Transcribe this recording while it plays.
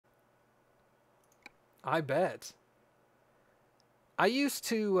I bet. I used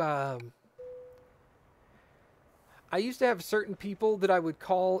to I used to have certain people that I would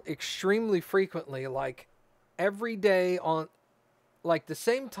call extremely frequently, like every day on like the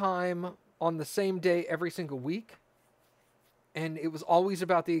same time on the same day every single week. And it was always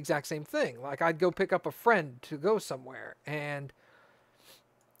about the exact same thing. Like I'd go pick up a friend to go somewhere, and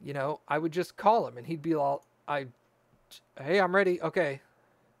I would just call him and he'd be all hey, I'm ready. Okay.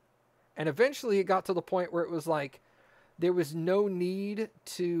 And eventually it got to the point where it was like there was no need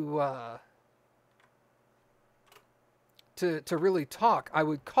to really talk. I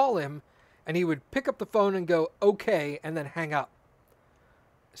would call him and he would pick up the phone and go, "Okay," and then hang up.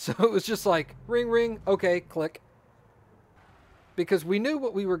 So it was just like ring ring, okay, click. Because we knew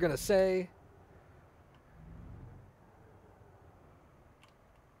what we were going to say.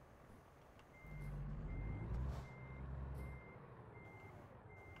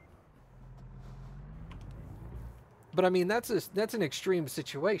 But I mean, that's an extreme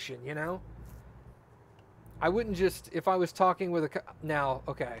situation, you know? I wouldn't just if I was talking with now,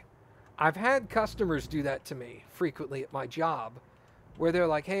 okay. I've had customers do that to me frequently at my job where they're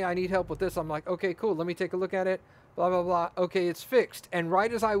like, "Hey, I need help with this." I'm like, "Okay, cool. Let me take a look at it." Blah blah blah. Okay, it's fixed. And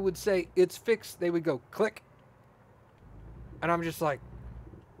right as I would say it's fixed, they would go click. And I'm just like,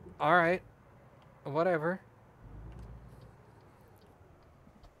 "All right. Whatever."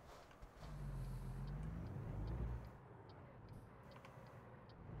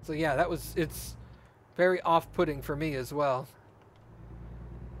 So yeah, it's very off-putting for me as well.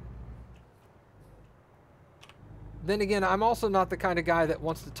 Then again, I'm also not the kind of guy that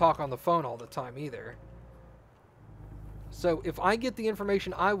wants to talk on the phone all the time either. So if I get the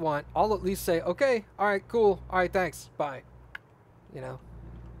information I want, I'll at least say, "Okay, all right, cool, all right, thanks, bye." You know,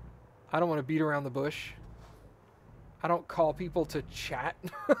 I don't want to beat around the bush. I don't call people to chat.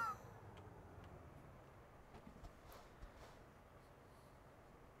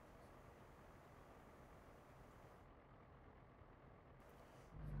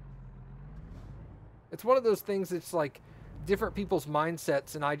 It's one of those things that's like different people's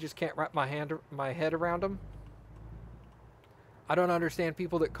mindsets, and I just can't wrap my head around them. I don't understand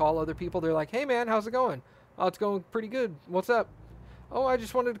people that call other people. They're like, "Hey man, how's it going?" "Oh, it's going pretty good. What's up?" "Oh, I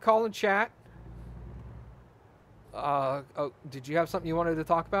just wanted to call and chat." Oh, did you have something you wanted to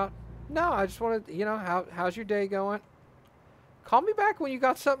talk about?" "No, I just wanted, how's your day going?" Call me back when you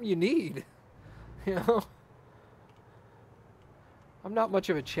got something you need. You know, I'm not much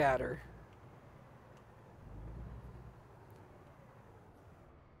of a chatter.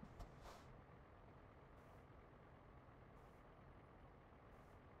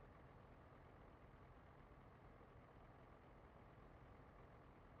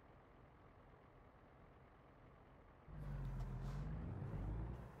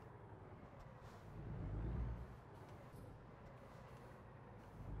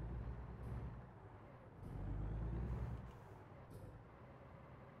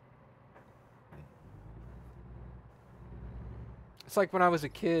 It's like when I was a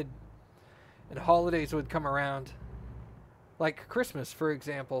kid and holidays would come around, like Christmas, for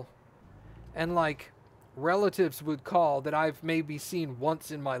example, and like relatives would call that I've maybe seen once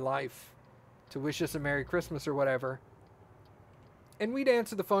in my life to wish us a Merry Christmas or whatever. And we'd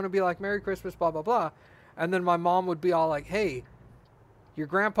answer the phone and be like, "Merry Christmas, blah, blah, blah." And then my mom would be all like, "Hey, your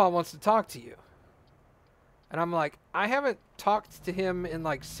grandpa wants to talk to you." And I'm like, "I haven't talked to him in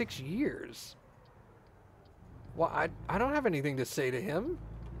like 6 years. Well, I don't have anything to say to him.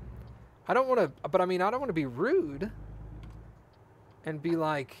 I don't want to, but I mean, I don't want to be rude and be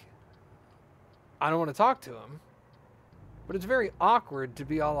like, I don't want to talk to him. But it's very awkward to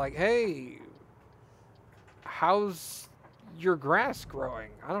be all like, "Hey, how's your grass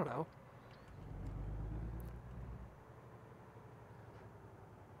growing?" I don't know.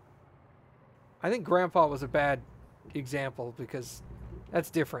 I think grandpa was a bad example because that's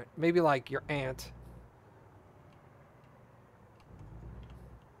different. Maybe like your aunt.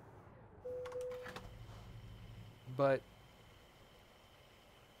 But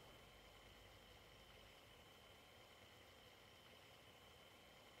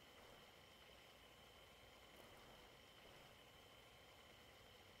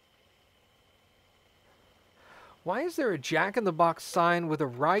why is there a Jack in the Box sign with a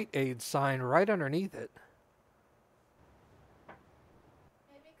Rite Aid sign right underneath it?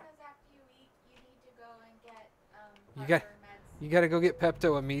 Maybe because after you eat, you need to go and get You got heartburn meds. you got to go get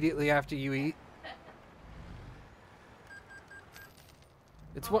Pepto immediately after you eat.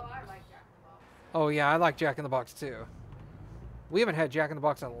 It's what. Although I like Jack in the Box. Oh yeah, I like Jack in the Box too. We haven't had Jack in the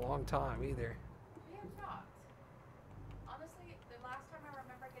Box in a long time either. We have not. Honestly, the last time I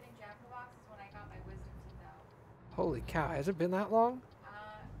remember getting Jack in the Box is when I got my wisdom Holy cow, has it been that long?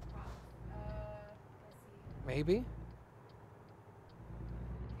 Let's see. Maybe.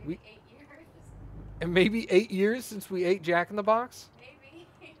 Maybe 8 years. And maybe 8 years since we ate Jack in the Box? Maybe.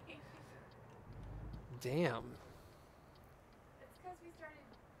 Damn. It's because we started,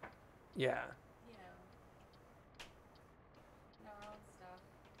 Yeah. you know, doing our own stuff.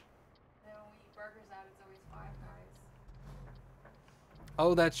 Then when we eat burgers out, it's always Five Guys.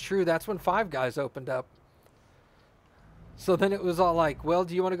 Oh, that's true. That's when Five Guys opened up. So then it was all like, well,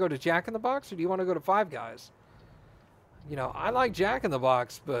 do you want to go to Jack in the Box or do you want to go to Five Guys? You know, I like Jack in the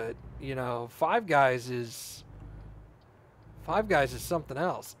Box, but, you know, Five Guys is something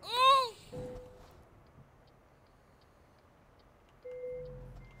else.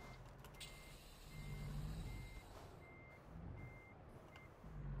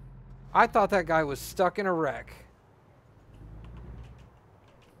 I thought that guy was stuck in a wreck.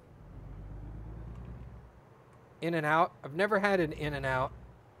 In and Out. I've never had an In and Out.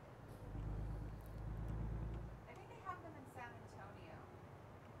 I think they have them in San Antonio.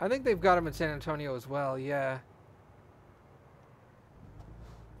 I think they've got them in San Antonio as well, yeah.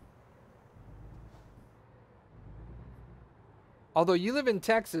 Although you live in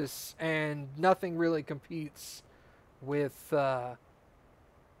Texas and nothing really competes with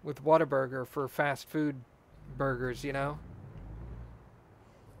Whataburger for fast food burgers, you know?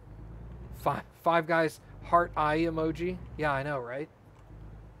 Five Guys heart eye emoji. Yeah, I know, right?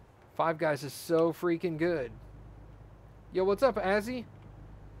 Five Guys is so freaking good. Yo, what's up, Azzy?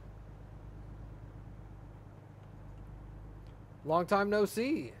 Long time no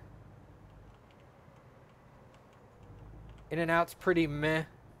see. In and Out's pretty meh.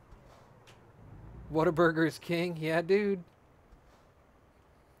 Whataburger's king. Yeah, dude.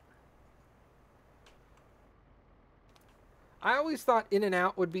 I always thought In and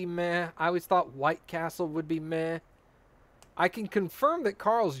Out would be meh. I always thought White Castle would be meh. I can confirm that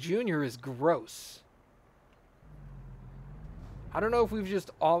Carl's Jr. is gross. I don't know if we've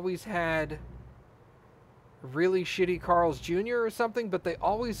just always had really shitty Carl's Jr. or something, but they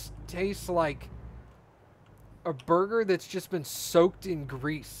always taste like a burger that's just been soaked in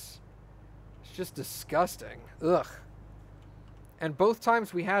grease. It's just disgusting. Ugh. And both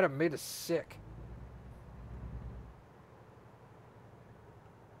times we had them made us sick.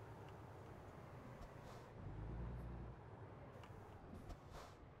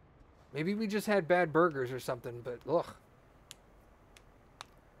 Maybe we just had bad burgers or something, but ugh.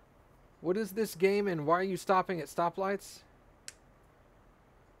 What is this game and why are you stopping at stoplights?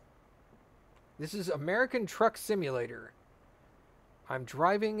 This is American Truck Simulator. I'm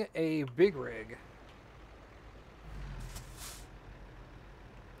driving a big rig.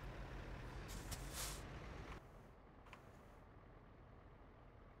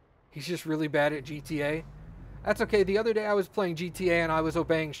 He's just really bad at GTA. That's okay. The other day I was playing GTA and I was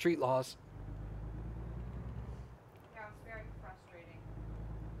obeying street laws. Yeah, it was very frustrating.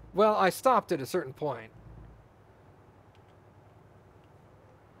 Well, I stopped at a certain point.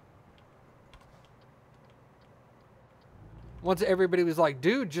 Once everybody was like,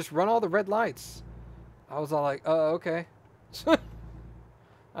 dude, just run all the red lights. I was all like, oh, okay.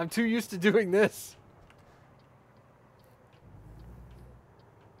 I'm too used to doing this.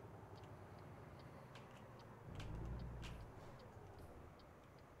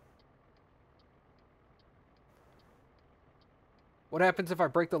 What happens if I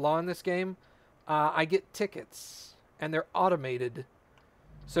break the law in this game? I get tickets, and they're automated.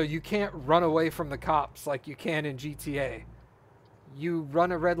 So you can't run away from the cops like you can in GTA. You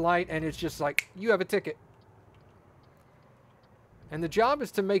run a red light, and it's just like, you have a ticket. And the job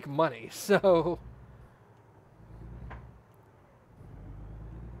is to make money, so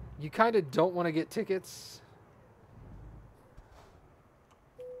you kind of don't want to get tickets.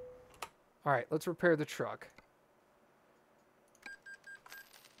 All right, let's repair the truck.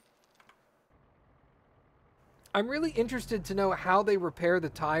 I'm really interested to know how they repair the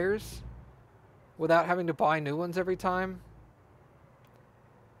tires without having to buy new ones every time.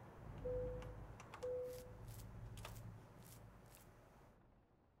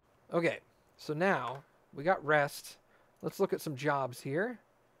 Okay, so now we got rest. Let's look at some jobs here.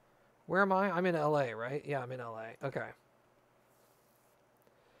 Where am I? I'm in LA, right? Yeah, I'm in LA. Okay.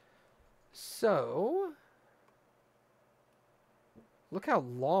 So, look how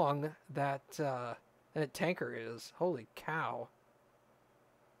long that tanker is. Holy cow.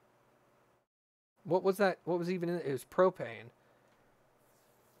 What was that? What was even in it? It was propane.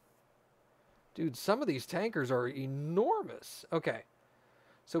 Dude, some of these tankers are enormous. Okay.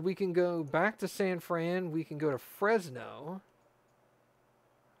 So we can go back to San Fran. We can go to Fresno.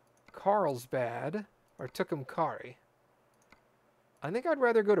 Carlsbad. Or Tucumcari. I think I'd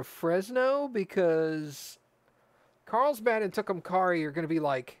rather go to Fresno because Carlsbad and Tucumcari are going to be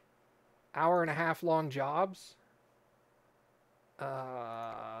like hour and a half long jobs.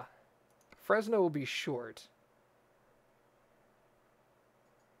 Fresno will be short.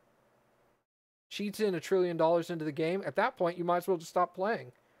 Cheats in $1 trillion into the game. At that point, you might as well just stop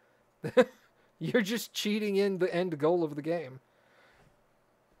playing. You're just cheating in the end goal of the game.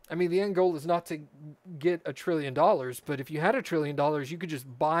 I mean, the end goal is not to get $1 trillion, but if you had $1 trillion, you could just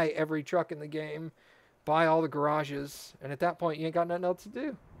buy every truck in the game, buy all the garages, and at that point, you ain't got nothing else to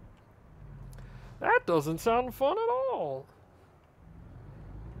do. That doesn't sound fun at all.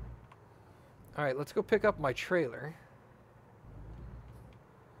 All right, let's go pick up my trailer.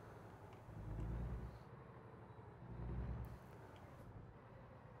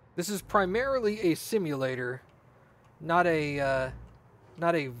 This is primarily a simulator, not a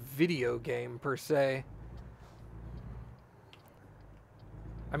video game per se.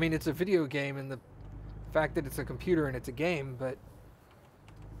 I mean, it's a video game in the fact that it's a computer and it's a game, but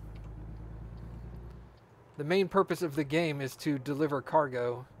the main purpose of the game is to deliver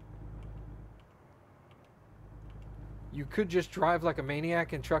cargo. You could just drive like a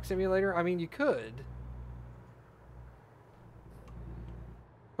maniac in Truck Simulator. I mean, you could.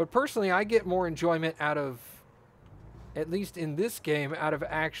 But personally, I get more enjoyment out of, at least in this game, out of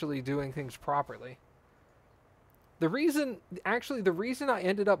actually doing things properly. The reason I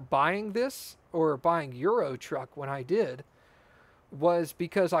ended up buying this, or buying Euro Truck when I did, was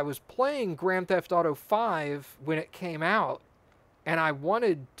because I was playing Grand Theft Auto 5 when it came out, and I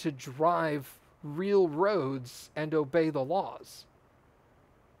wanted to drive real roads and obey the laws.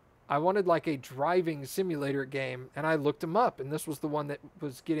 I wanted like a driving simulator game, and I looked them up, and this was the one that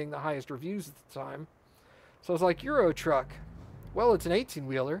was getting the highest reviews at the time. So I was like, Euro Truck. Well, it's an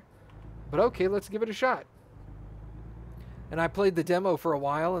 18-wheeler, but okay, let's give it a shot. And I played the demo for a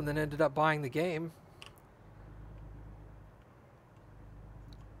while and then ended up buying the game.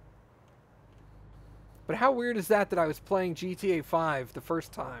 But how weird is that I was playing GTA 5 the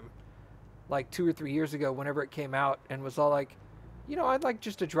first time, like 2 or 3 years ago, whenever it came out, and was all like, you know, I'd like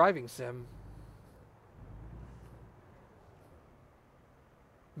just a driving sim.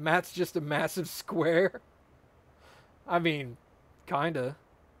 Matt's just a massive square. I mean, kinda.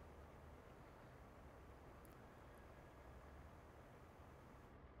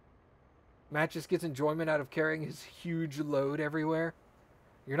 Matt just gets enjoyment out of carrying his huge load everywhere.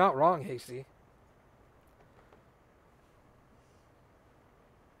 You're not wrong, Hasty.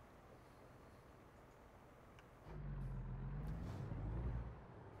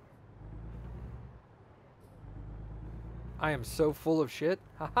 I am so full of shit.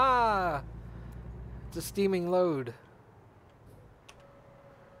 Haha! It's a steaming load.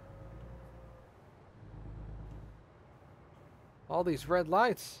 All these red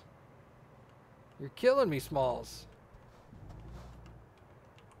lights. You're killing me, Smalls.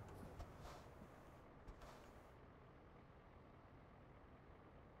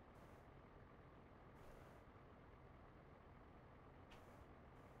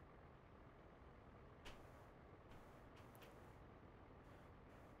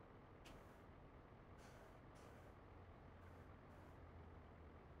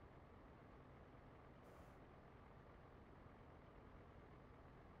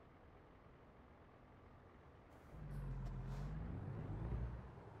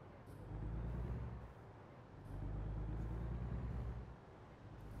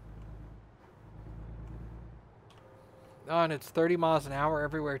 Oh, and it's 30 miles an hour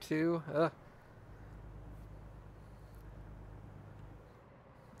everywhere, too. Ugh.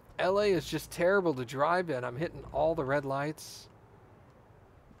 LA is just terrible to drive in. I'm hitting all the red lights.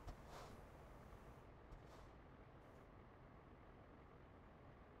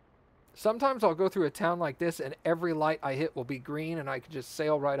 Sometimes I'll go through a town like this and every light I hit will be green and I can just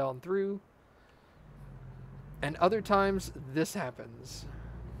sail right on through. And other times, this happens.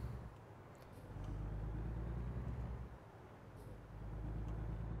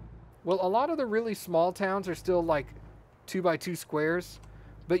 Well, a lot of the really small towns are still like 2x2 squares.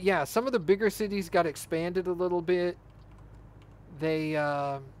 But yeah, some of the bigger cities got expanded a little bit. They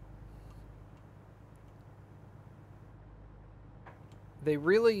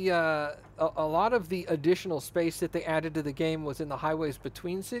really, a lot of the additional space that they added to the game was in the highways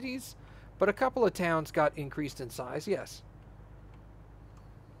between cities. But a couple of towns got increased in size, yes.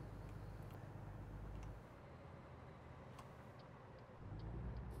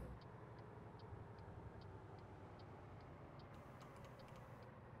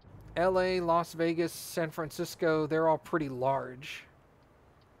 LA, Las Vegas, San Francisco, they're all pretty large.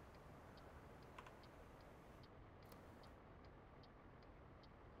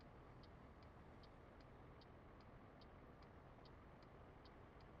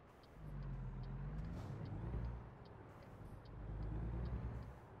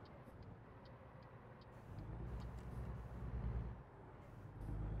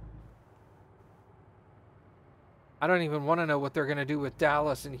 I don't even want to know what they're going to do with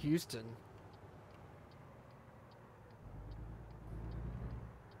Dallas and Houston.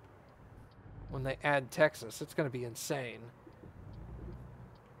 When they add Texas, it's going to be insane.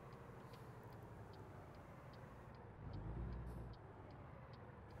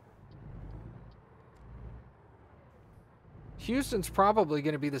 Houston's probably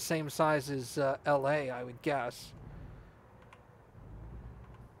going to be the same size as LA, I would guess.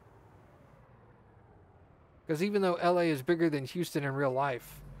 Because even though LA is bigger than Houston in real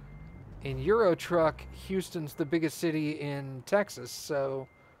life, in Euro Truck, Houston's the biggest city in Texas, so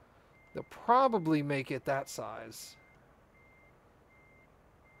they'll probably make it that size.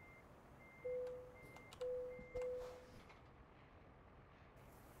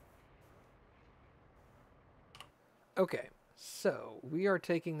 Okay, so we are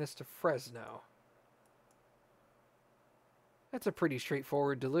taking this to Fresno. That's a pretty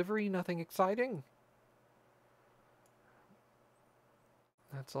straightforward delivery, nothing exciting.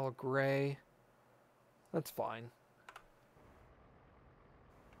 That's all gray. That's fine.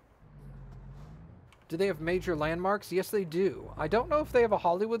 Do they have major landmarks? Yes, they do. I don't know if they have a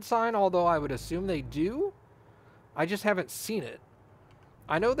Hollywood sign, although I would assume they do. I just haven't seen it.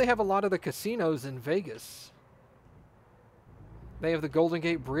 I know they have a lot of the casinos in Vegas. They have the Golden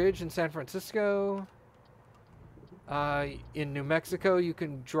Gate Bridge in San Francisco. In New Mexico, you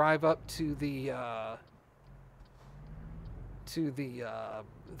can drive up to the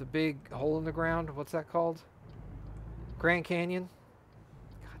big hole in the ground. What's that called? Grand Canyon.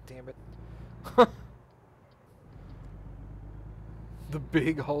 God damn it. The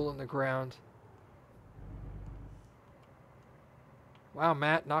big hole in the ground. Wow,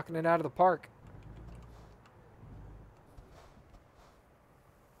 Matt, knocking it out of the park.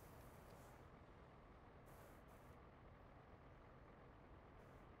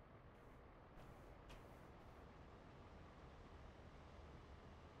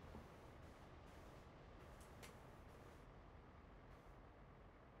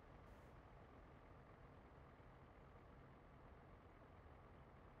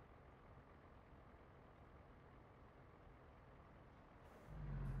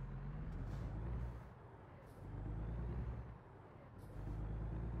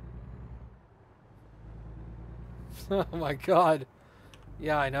 Oh my god.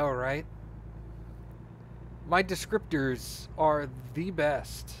 Yeah, I know, right? My descriptors are the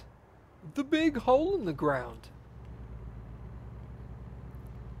best. The big hole in the ground.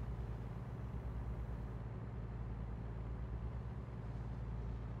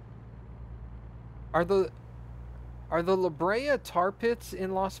 Are the La Brea tar pits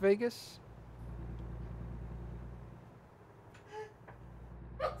in Las Vegas?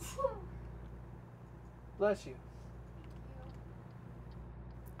 Bless you.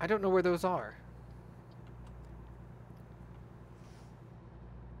 I don't know where those are.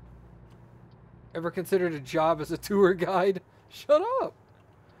 Ever considered a job as a tour guide? Shut up.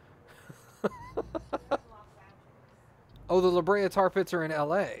 Oh, the La Brea tar pits are in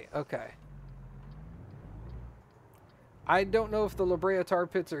LA. Okay. I don't know if the La Brea tar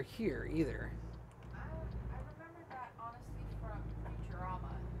pits are here either. I remember that honestly from Futurama.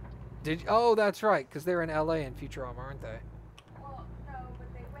 Did you? Oh, that's right, because they're in LA in Futurama, aren't they? Well, no, but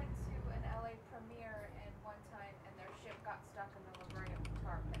they went to an LA premiere and one time and their ship got stuck in the La Brea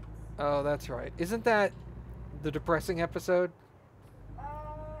tar pits. Oh, that's right. Isn't that the depressing episode?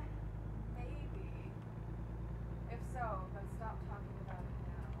 Maybe. If so, let's stop talking about it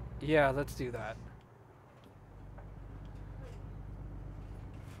now. Yeah, let's do that.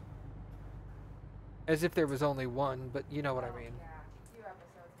 As if there was only one, but you know what I mean. Yeah, a few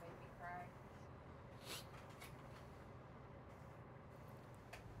episodes made me cry.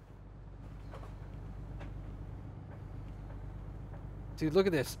 Dude, look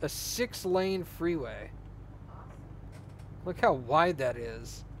at this. A 6-lane freeway. Awesome. Look how wide that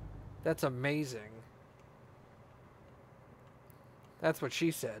is. That's amazing. That's what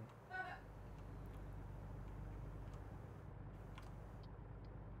she said.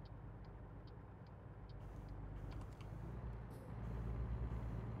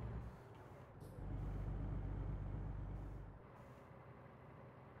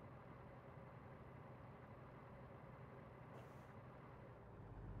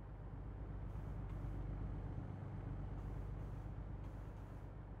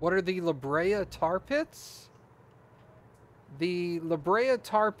 What are the La Brea tar pits? The La Brea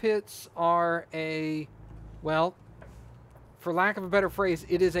tar pits are a, well, for lack of a better phrase,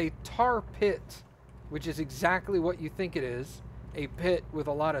 it is a tar pit, which is exactly what you think it is, a pit with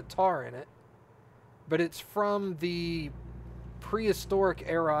a lot of tar in it. But it's from the prehistoric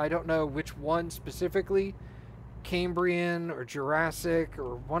era. I don't know which one specifically. Cambrian or Jurassic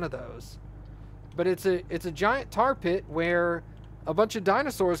or one of those. But it's a giant tar pit where a bunch of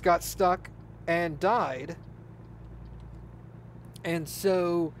dinosaurs got stuck and died. And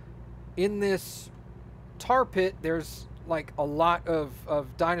so in this tar pit there's like a lot of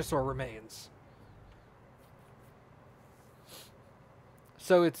dinosaur remains.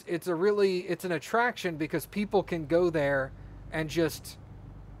 So it's an attraction because people can go there and just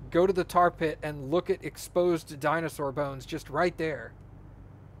go to the tar pit and look at exposed dinosaur bones just right there.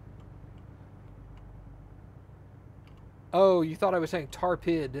 Oh, you thought I was saying tar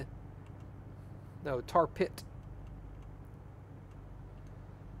pit. No, tar pit.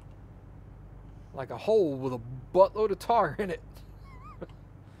 Like a hole with a buttload of tar in it.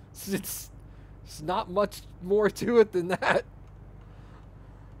 It's not much more to it than that.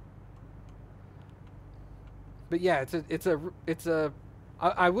 But yeah, it's a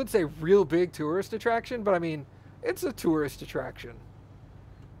I would say real big tourist attraction, but I mean, it's a tourist attraction.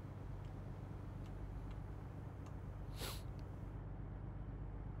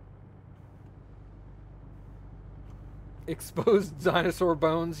 Exposed dinosaur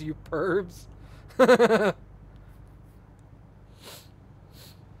bones, you pervs. I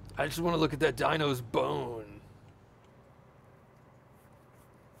just want to look at that dino's bone.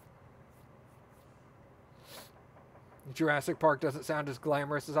 Jurassic Park doesn't sound as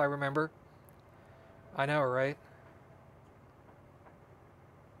glamorous as I remember. I know, right?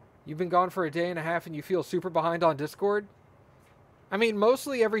 You've been gone for a day and a half and you feel super behind on Discord? I mean,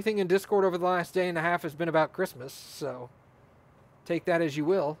 mostly everything in Discord over the last day and a half has been about Christmas, so take that as you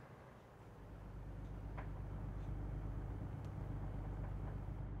will.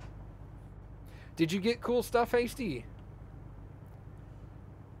 Did you get cool stuff, Hasty?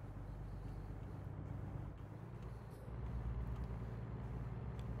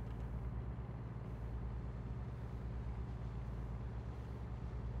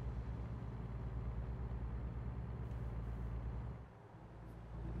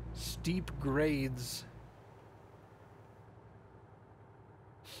 Steep grades.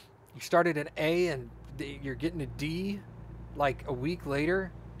 You started an A and you're getting a D like a week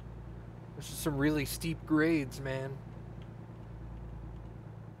later. This is some really steep grades, man.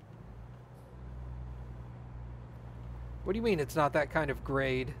 What do you mean it's not that kind of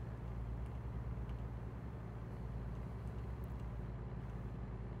grade?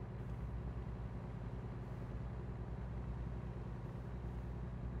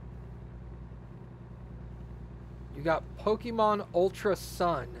 You got Pokemon Ultra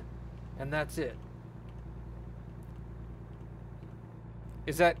Sun, and that's it.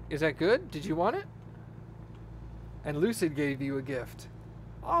 Is that good? Did you want it? And Lucid gave you a gift.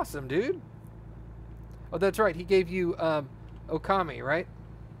 Awesome, dude. Oh, that's right. He gave you Okami, right?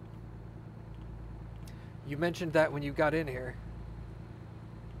 You mentioned that when you got in here.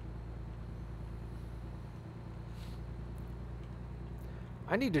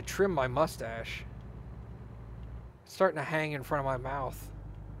 I need to trim my mustache. It's starting to hang in front of my mouth.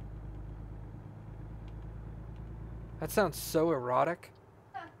 That sounds so erotic.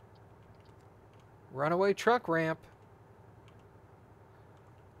 Runaway truck ramp.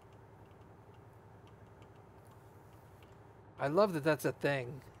 I love that that's a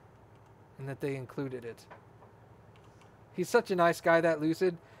thing and that they included it. He's such a nice guy, that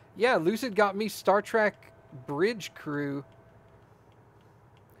Lucid. Yeah, Lucid got me Star Trek Bridge Crew.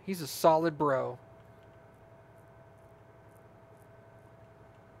 He's a solid bro.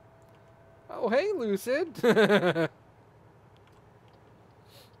 Oh, hey, Lucid.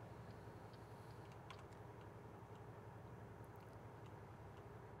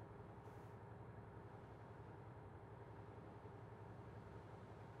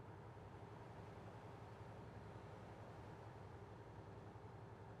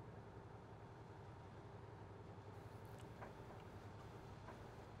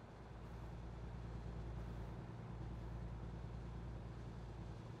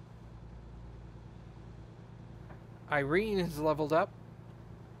 Irene has leveled up.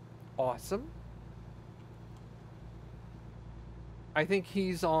 Awesome. I think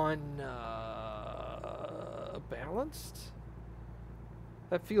he's on balanced.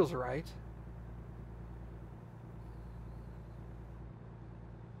 That feels right.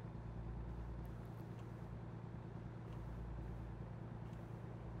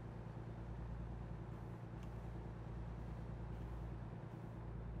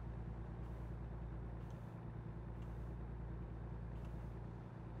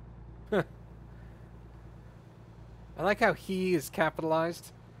 I like how he is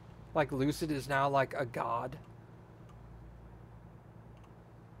capitalized. Like Lucid is now like a god.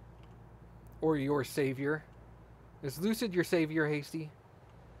 Or your savior. Is Lucid your savior, Hasty?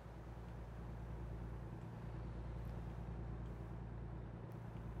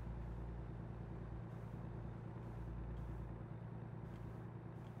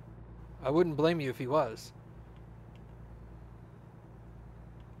 I wouldn't blame you if he was.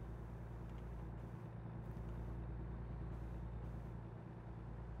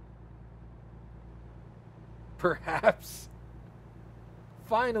 Perhaps.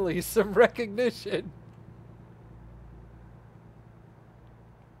 Finally, some recognition.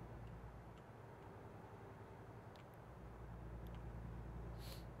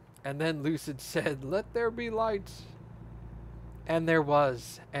 And then Lucid said, "Let there be light." And there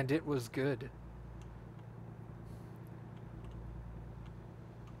was, and it was good.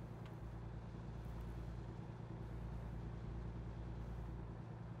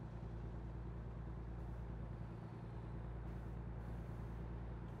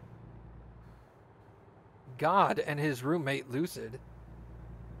 God and his roommate Lucid.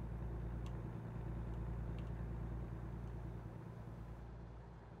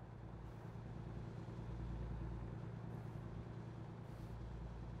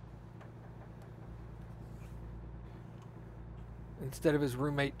 Instead of his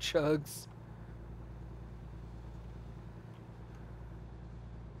roommate Chugs.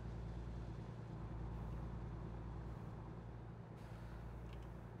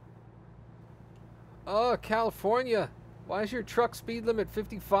 Oh, California. Why is your truck speed limit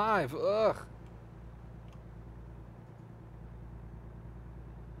 55? Ugh.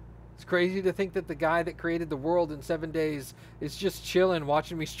 It's crazy to think that the guy that created the world in 7 days is just chilling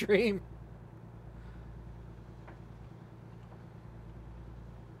watching me stream.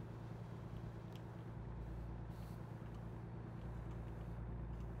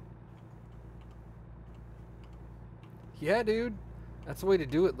 Yeah, dude. That's the way to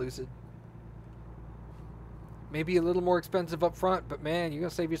do it, Lucid. Maybe a little more expensive up front, but man, you're going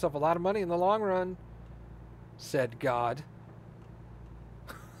to save yourself a lot of money in the long run, said God.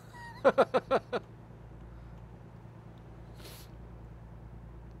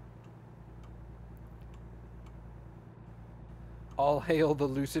 All hail the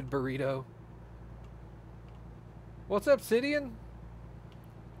Lucid Burrito. What's up, Sidian?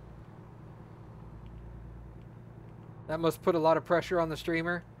 That must put a lot of pressure on the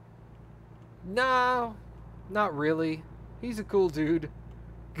streamer. No, not really. He's a cool dude.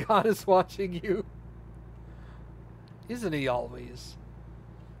 God is watching you. Isn't he always?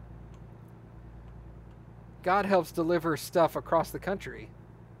 God helps deliver stuff across the country.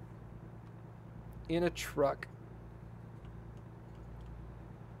 In a truck.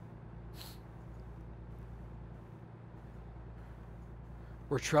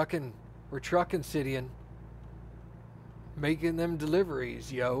 We're trucking, Sidian. Making them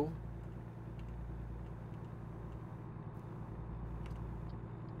deliveries, yo.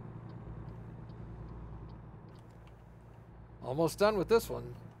 Almost done with this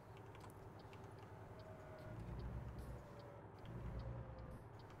one.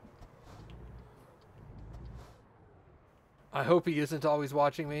 I hope he isn't always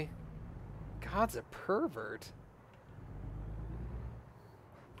watching me. God's a pervert.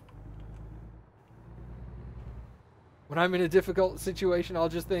 When I'm in a difficult situation, I'll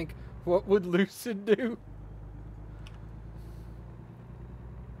just think, what would Lucid do?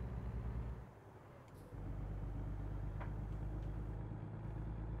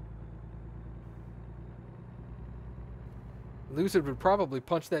 Lucid would probably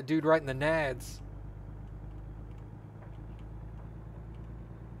punch that dude right in the nads.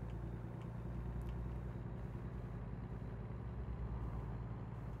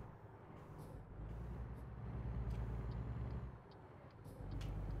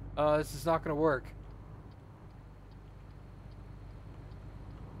 This is not going to work.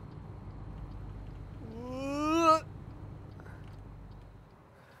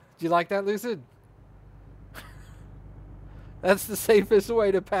 Do you like that, Lucid? That's the safest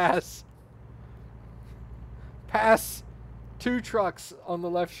way to pass. Pass 2 trucks on the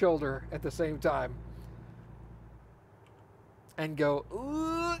left shoulder at the same time. And go,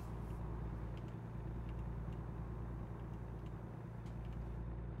 "Ooh."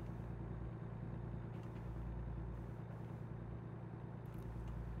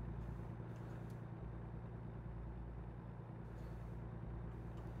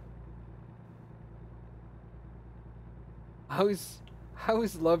 I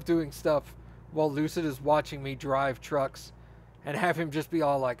always love doing stuff while Lucid is watching me drive trucks and have him just be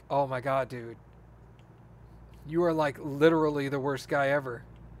all like, "Oh my god, dude. You are like literally the worst guy ever."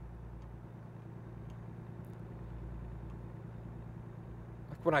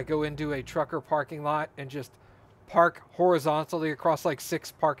 Like when I go into a trucker parking lot and just park horizontally across like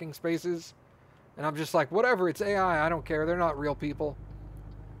 6 parking spaces. And I'm just like, whatever, it's AI, I don't care. They're not real people.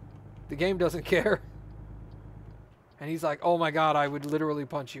 The game doesn't care. And he's like, oh my god, I would literally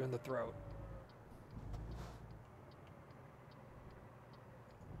punch you in the throat.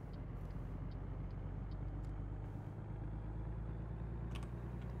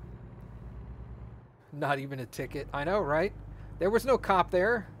 Not even a ticket. I know, right? There was no cop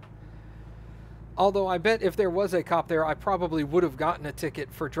there. Although I bet if there was a cop there, I probably would have gotten a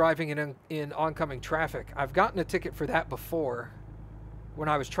ticket for driving in oncoming traffic. I've gotten a ticket for that before. When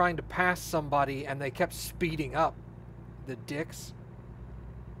I was trying to pass somebody and they kept speeding up. The dicks.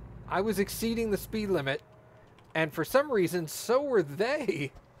 I was exceeding the speed limit. And for some reason, so were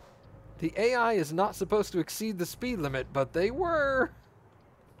they. The AI is not supposed to exceed the speed limit, but they were.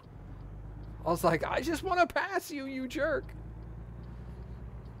 I was like, I just want to pass you, you jerk.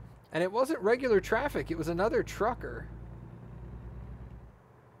 And it wasn't regular traffic. It was another trucker.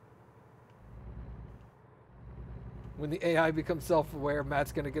 When the AI becomes self-aware,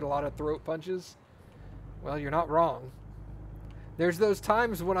 Matt's going to get a lot of throat punches. Well, you're not wrong. There's those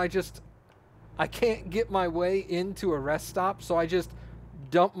times when I can't get my way into a rest stop, so I just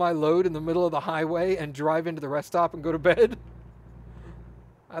dump my load in the middle of the highway and drive into the rest stop and go to bed.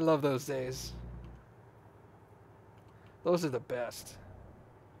 I love those days. Those are the best.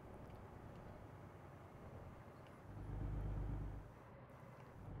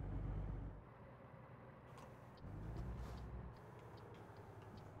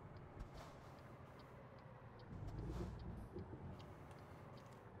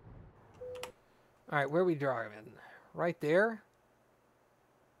 All right, where are we driving? Right there?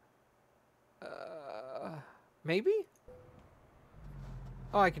 Maybe?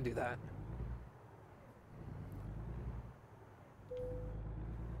 Oh, I can do that.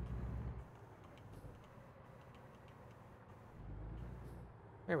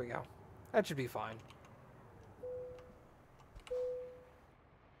 There we go. That should be fine.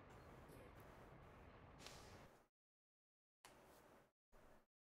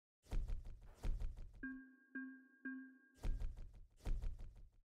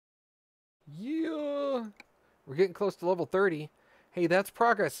 Yeah. We're getting close to level 30. Hey, that's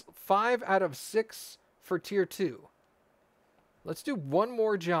progress. 5 out of 6 for tier 2. Let's do one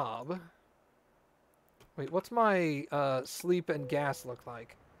more job. Wait, what's my sleep and gas look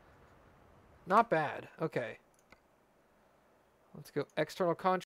like? Not bad. Okay. Let's go external contract.